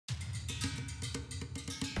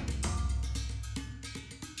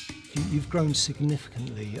You've grown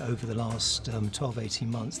significantly over the last 12,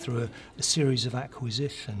 18 months through a series of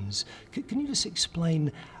acquisitions. Can you just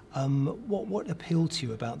explain what appealed to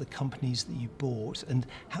you about the companies that you bought and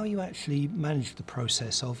how you actually managed the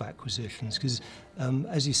process of acquisitions? Because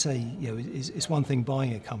as you say, it's one thing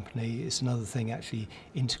buying a company, it's another thing actually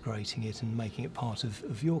integrating it and making it part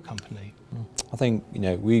of your company. I think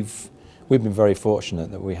we've been very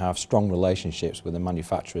fortunate that we have strong relationships with the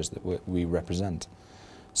manufacturers that we represent.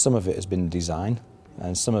 Some of it has been design,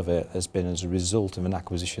 and some of it has been as a result of an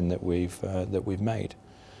acquisition that we've made.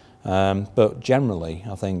 But generally,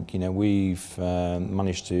 I think we've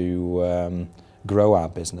managed to grow our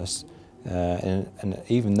business, and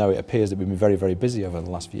even though it appears that we've been very, very busy over the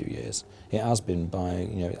last few years, it has been by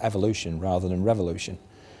evolution rather than revolution.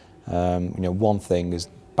 One thing is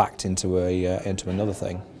backed into another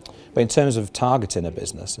thing. But in terms of targeting a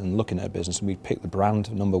business and looking at a business, we pick the brand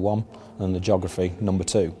number one and the geography number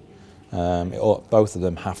two. Both of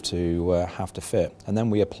them have to fit, and then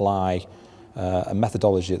we apply a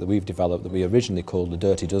methodology that we've developed that we originally called the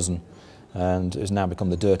Dirty Dozen, and has now become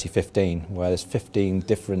the Dirty 15, where there's 15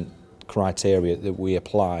 different criteria that we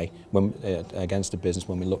apply against a business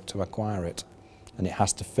when we look to acquire it, and it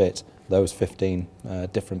has to fit those 15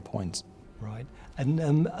 different points. Right.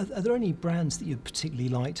 And are there any brands that you'd particularly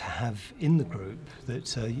like to have in the group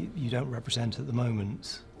that you don't represent at the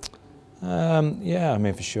moment? Yeah, I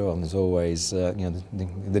mean, for sure. And there's always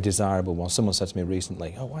the desirable ones. Someone said to me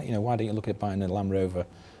recently, "Oh, why don't you look at buying a Land Rover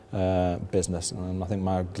business?" And I think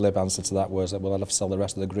my glib answer to that was, "Well, I'd have to sell the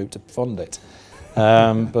rest of the group to fund it."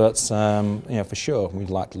 But for sure,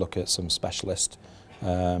 we'd like to look at some specialist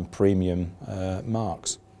premium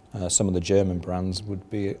marks. Some of the German brands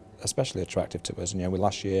would be especially attractive to us.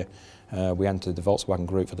 Last year we entered the Volkswagen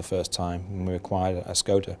Group for the first time when we acquired a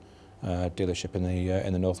Skoda dealership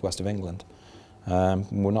in the northwest of England.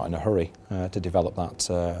 We're not in a hurry to develop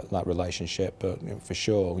that relationship, but for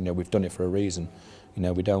sure, we've done it for a reason.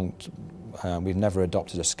 We've never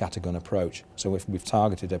adopted a scattergun approach. So if we've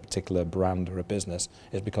targeted a particular brand or a business,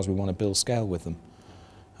 it's because we want to build scale with them.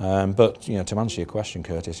 But to answer your question,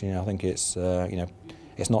 Curtis, I think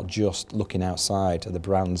it's not just looking outside of the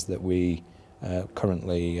brands that we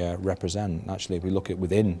currently represent. Actually, if we look at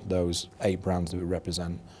within those 8 brands that we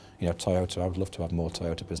represent, Toyota, I would love to have more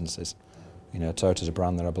Toyota businesses. Toyota's a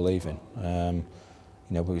brand that I believe in.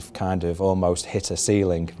 We've kind of almost hit a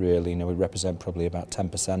ceiling, really. We represent probably about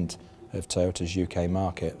 10% of Toyota's UK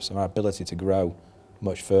market. So our ability to grow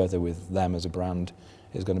much further with them as a brand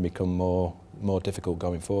is going to become more difficult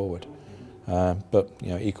going forward. But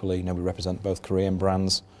equally, we represent both Korean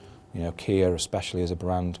brands. Kia, especially, is a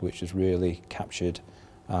brand which has really captured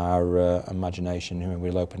our imagination.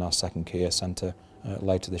 We'll open our second Kia centre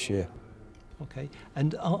later this year. Okay.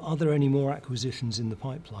 And are there any more acquisitions in the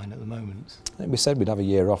pipeline at the moment? We said we'd have a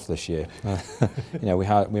year off this year.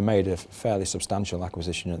 We made a fairly substantial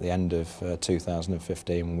acquisition at the end of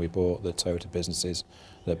 2015 when we bought the Toyota businesses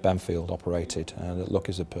that Benfield operated, that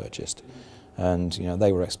Lucas had purchased. And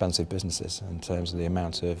they were expensive businesses in terms of the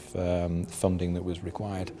amount of funding that was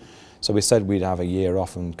required. So we said we'd have a year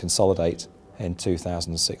off and consolidate in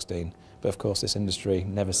 2016. But of course, this industry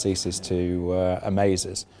never ceases to amaze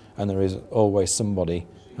us, and there is always somebody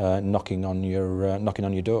knocking on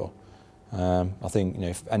your door. I think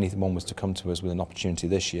if anyone was to come to us with an opportunity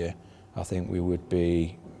this year, I think we would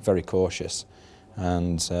be very cautious,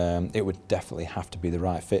 and it would definitely have to be the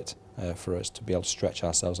right fit for us to be able to stretch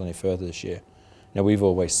ourselves any further this year. We've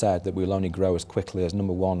always said that we'll only grow as quickly as,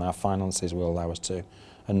 number one, our finances will allow us to,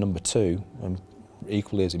 and number two, and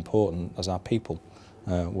equally as important, as our people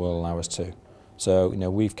will allow us to. So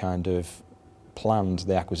we've kind of planned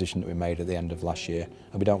the acquisition that we made at the end of last year,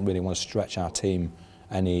 and we don't really want to stretch our team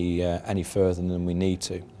any further than we need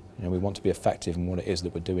to. We want to be effective in what it is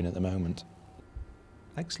that we're doing at the moment.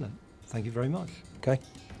 Excellent. Thank you very much. Okay,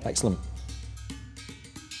 excellent.